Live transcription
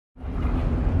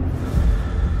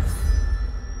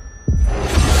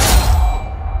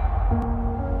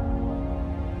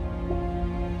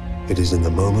It is in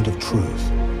the moment of truth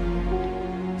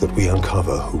that we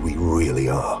uncover who we really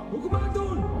are.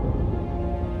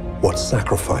 What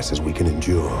sacrifices we can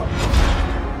endure.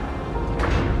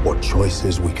 What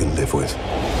choices we can live with.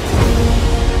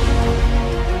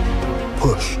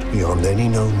 Pushed beyond any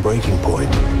known breaking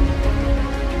point,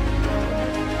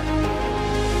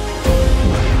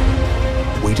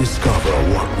 we discover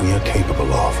what we are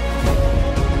capable of.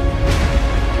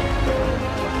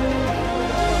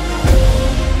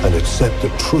 And accept the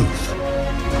truth.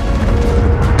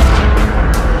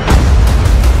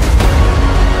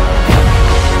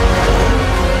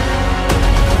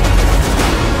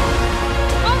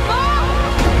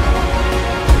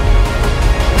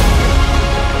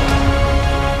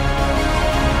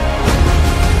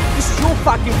 This is your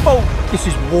fucking fault. This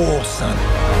is war, son.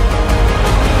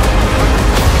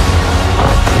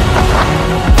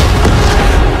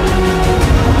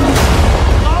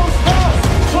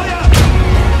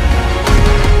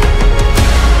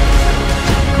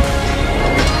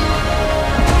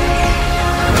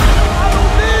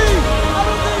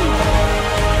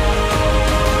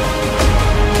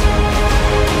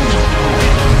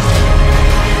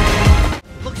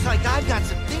 Looks like I've got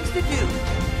some things to do.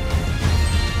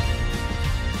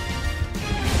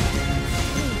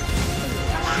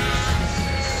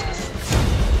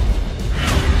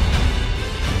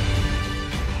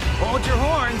 Hold your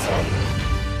horns.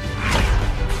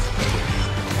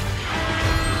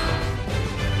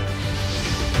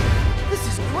 This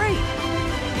is great.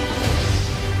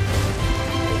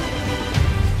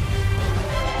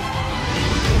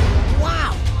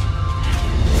 Wow.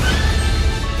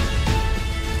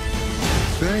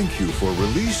 Thank you for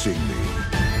releasing me.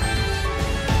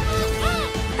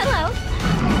 Hello.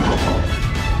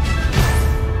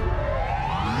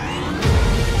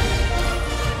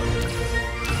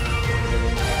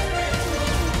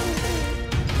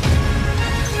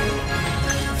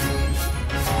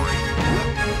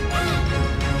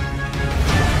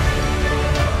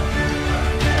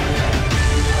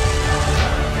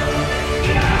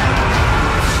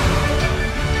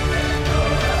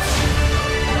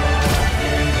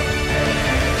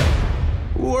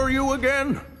 Who are you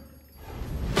again?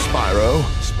 Spyro.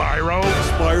 Spyro.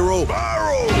 Spyro.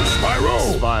 Spyro.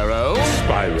 Spyro.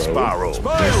 Spyro. Spyro.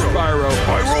 Spyro. Spyro.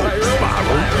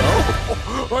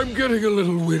 Spyro. I'm getting a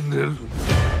little winded.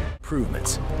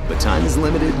 Improvements. But time is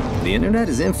limited, the internet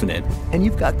is infinite, and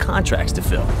you've got contracts to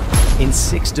fill in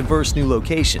 6 diverse new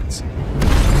locations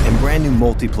and brand new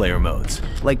multiplayer modes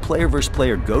like player vs.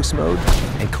 player ghost mode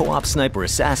and co-op sniper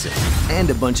assassin, and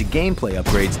a bunch of gameplay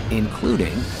upgrades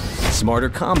including smarter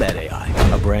combat AI,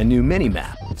 a brand new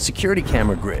mini-map, security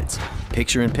camera grids,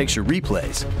 picture-in-picture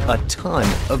replays, a ton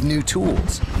of new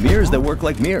tools, mirrors that work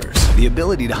like mirrors, the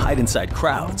ability to hide inside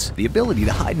crowds, the ability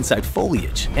to hide inside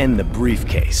foliage, and the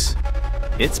briefcase.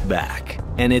 It's back,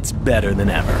 and it's better than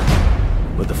ever.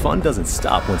 But the fun doesn't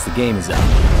stop once the game is out.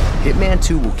 Hitman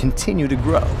 2 will continue to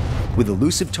grow, with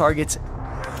elusive targets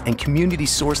and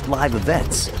community-sourced live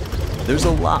events. There's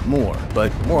a lot more,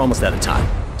 but we're almost out of time.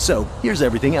 So here's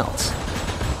everything else.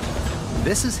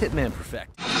 This is Hitman Perfect.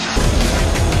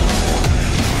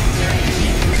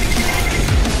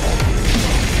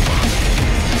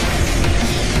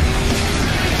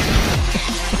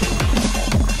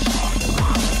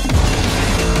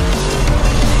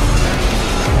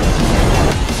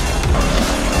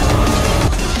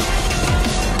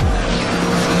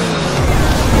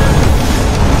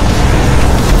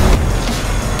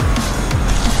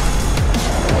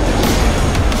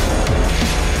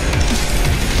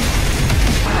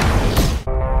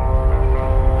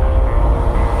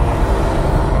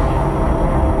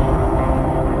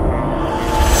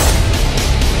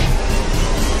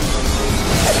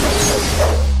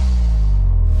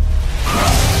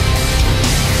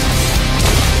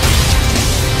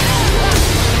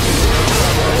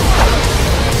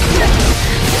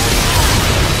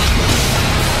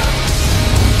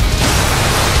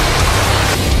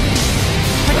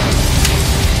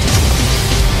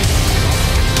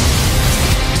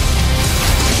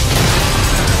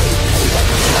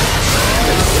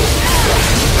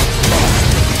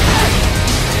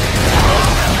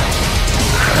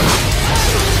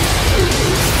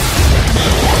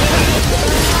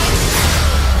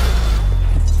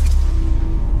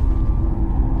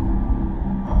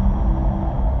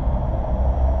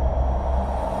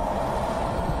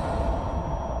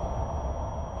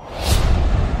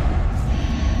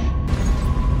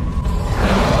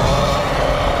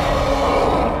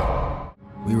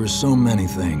 So many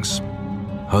things.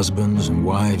 Husbands and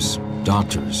wives,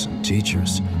 doctors and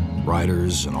teachers,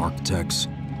 writers and architects.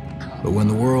 But when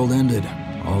the world ended,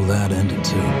 all that ended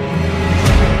too.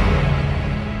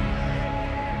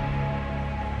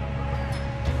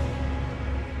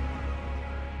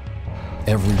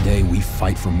 Every day we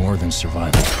fight for more than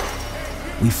survival.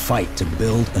 We fight to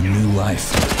build a new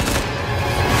life.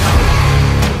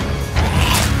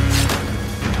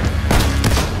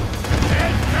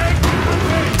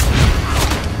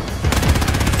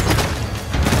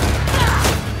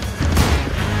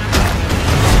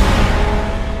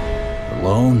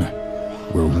 Alone,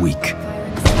 we're weak.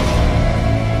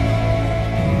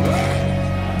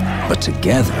 But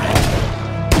together,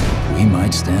 we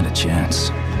might stand a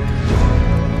chance.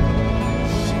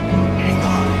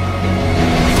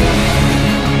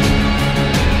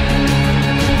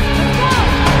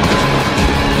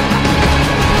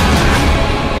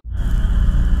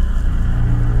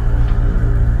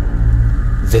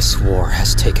 This war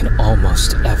has taken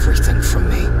almost everything from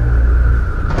me.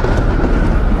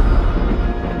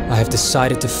 I have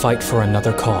decided to fight for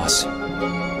another cause,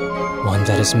 one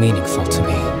that is meaningful to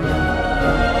me.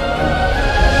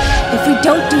 If we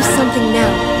don't do something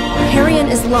now, Harrion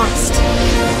is lost.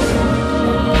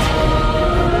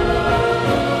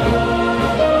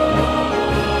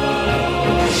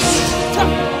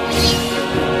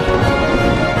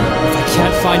 If I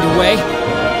can't find a way,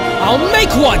 I'll make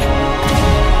one!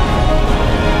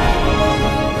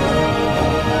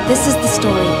 This is the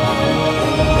story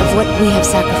of what we have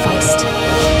sacrificed.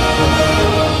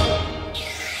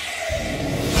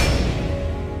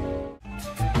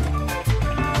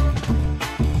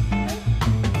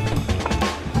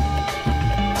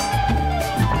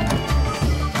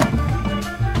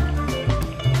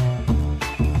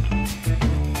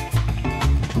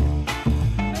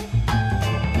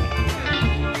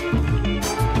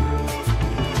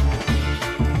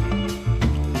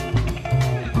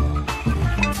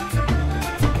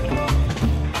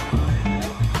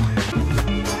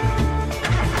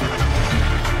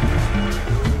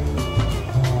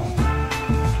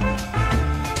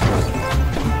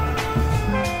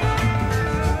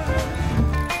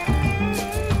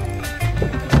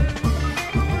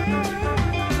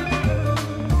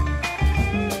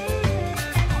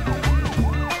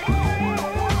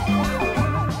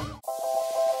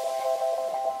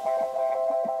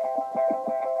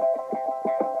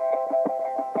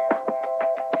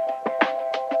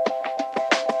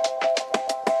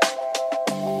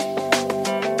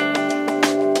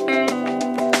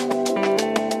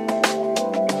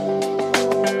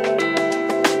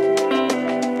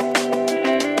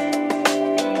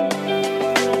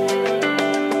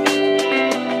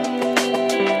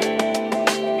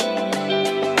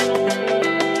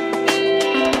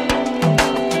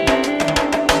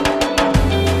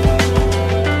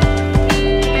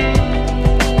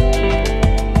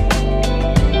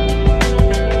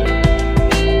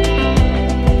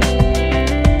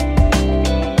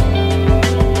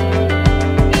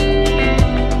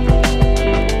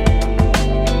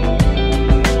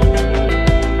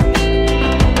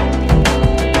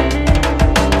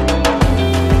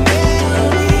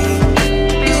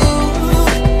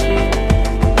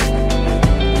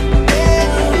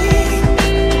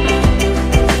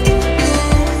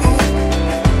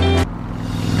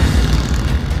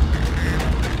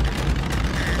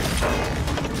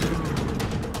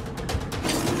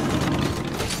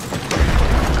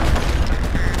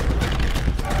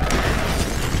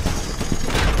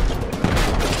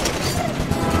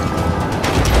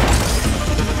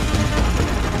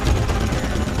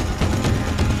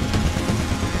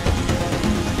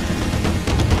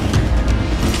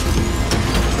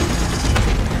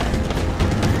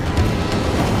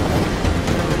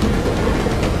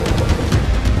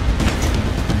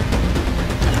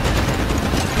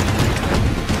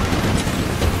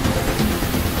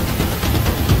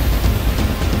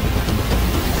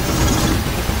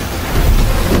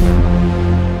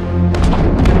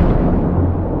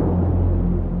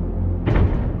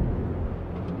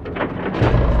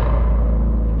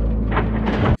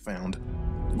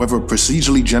 Whether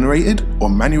procedurally generated or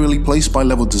manually placed by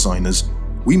level designers,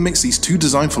 we mix these two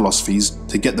design philosophies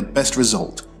to get the best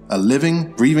result, a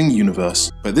living, breathing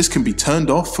universe. But this can be turned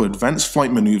off for advanced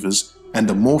flight maneuvers and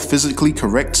a more physically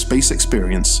correct space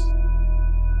experience.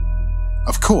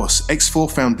 Of course,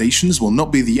 X4 Foundations will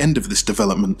not be the end of this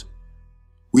development.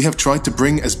 We have tried to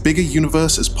bring as big a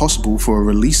universe as possible for a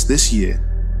release this year.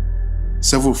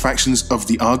 Several factions of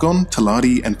the Argon,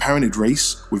 Taladi and Paranid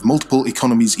race with multiple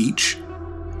economies each.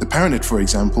 The Paranid, for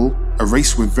example, a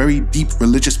race with very deep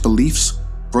religious beliefs,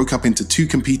 broke up into two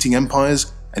competing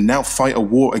empires and now fight a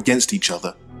war against each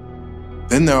other.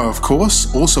 Then there are of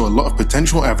course also a lot of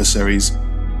potential adversaries.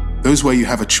 Those where you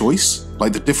have a choice,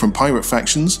 like the different pirate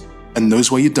factions, and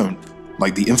those where you don't,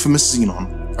 like the infamous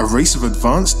Xenon, a race of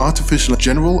advanced artificial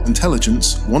general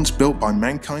intelligence once built by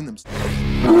mankind themselves.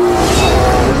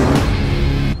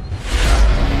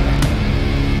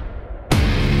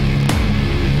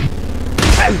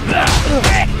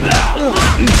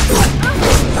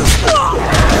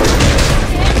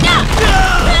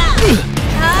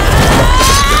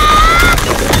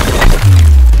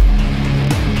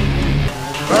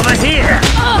 Over here!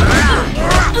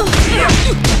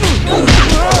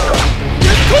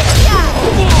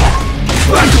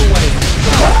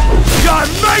 You're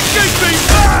making me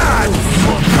mad!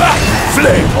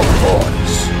 Flame of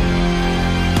thorns!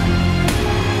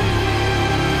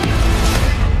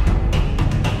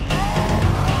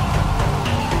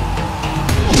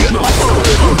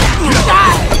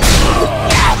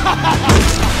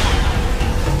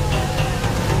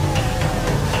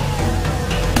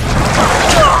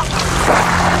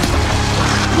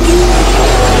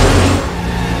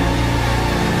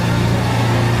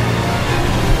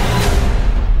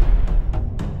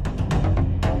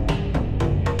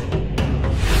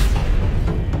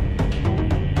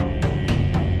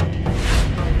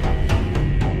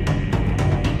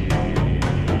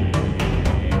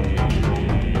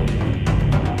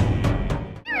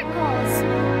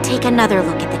 Take another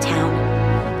look at the town.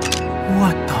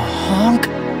 What the honk?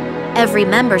 Every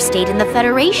member state in the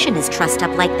Federation is trussed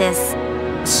up like this.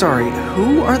 Sorry,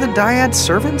 who are the Dyad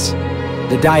servants?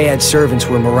 The Dyad servants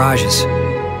were mirages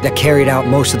that carried out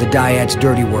most of the Dyad's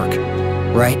dirty work,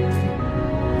 right?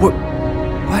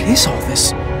 What is all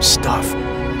this stuff?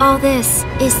 All this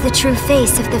is the true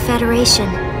face of the Federation.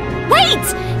 Wait!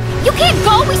 You can't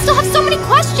go! We still have so many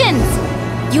questions!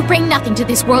 You bring nothing to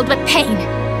this world but pain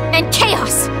and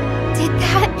chaos!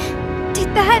 Did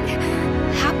that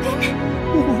happen?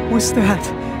 What was that?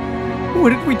 What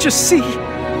did we just see?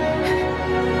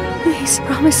 Please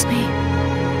promise me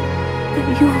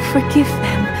that you will forgive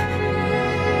them.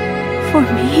 For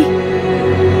me.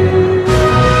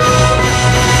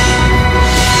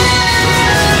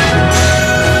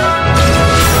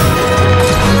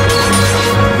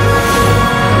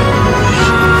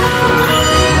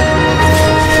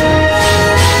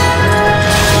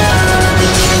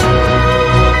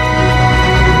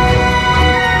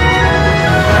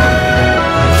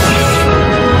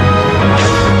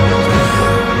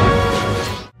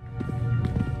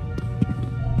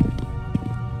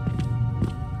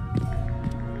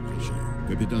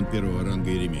 Капитан первого ранга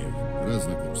Еремеев. Рад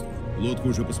знакомству. Лодку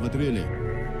уже посмотрели?